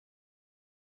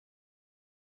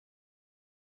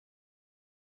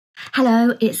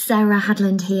Hello, it's Sarah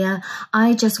Hadland here.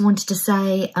 I just wanted to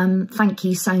say thank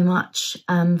you so much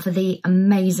for the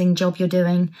amazing job you're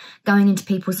doing, going into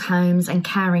people's homes and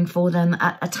caring for them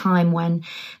at a time when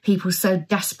people so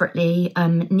desperately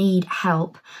need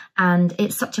help. And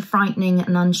it's such a frightening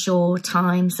and unsure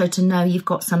time. So to know you've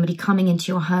got somebody coming into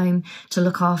your home to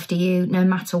look after you, no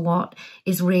matter what,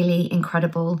 is really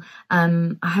incredible.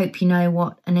 I hope you know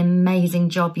what an amazing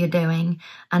job you're doing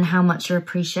and how much you're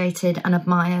appreciated and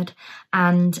admired.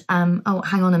 And, oh,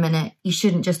 hang on a minute. You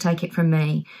shouldn't just take it from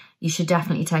me. You should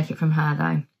definitely take it from her,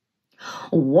 though.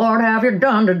 What have you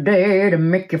done today to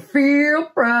make you feel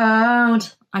proud?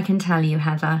 I can tell you,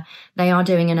 Heather, they are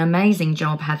doing an amazing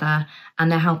job, Heather,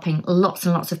 and they're helping lots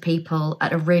and lots of people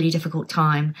at a really difficult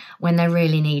time when they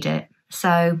really need it.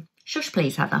 So, shush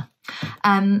please, Heather.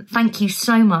 Thank you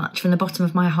so much from the bottom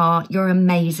of my heart. You're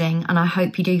amazing, and I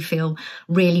hope you do feel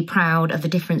really proud of the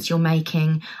difference you're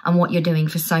making and what you're doing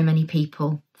for so many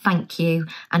people. Thank you,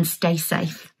 and stay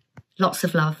safe. Lots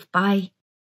of love. Bye.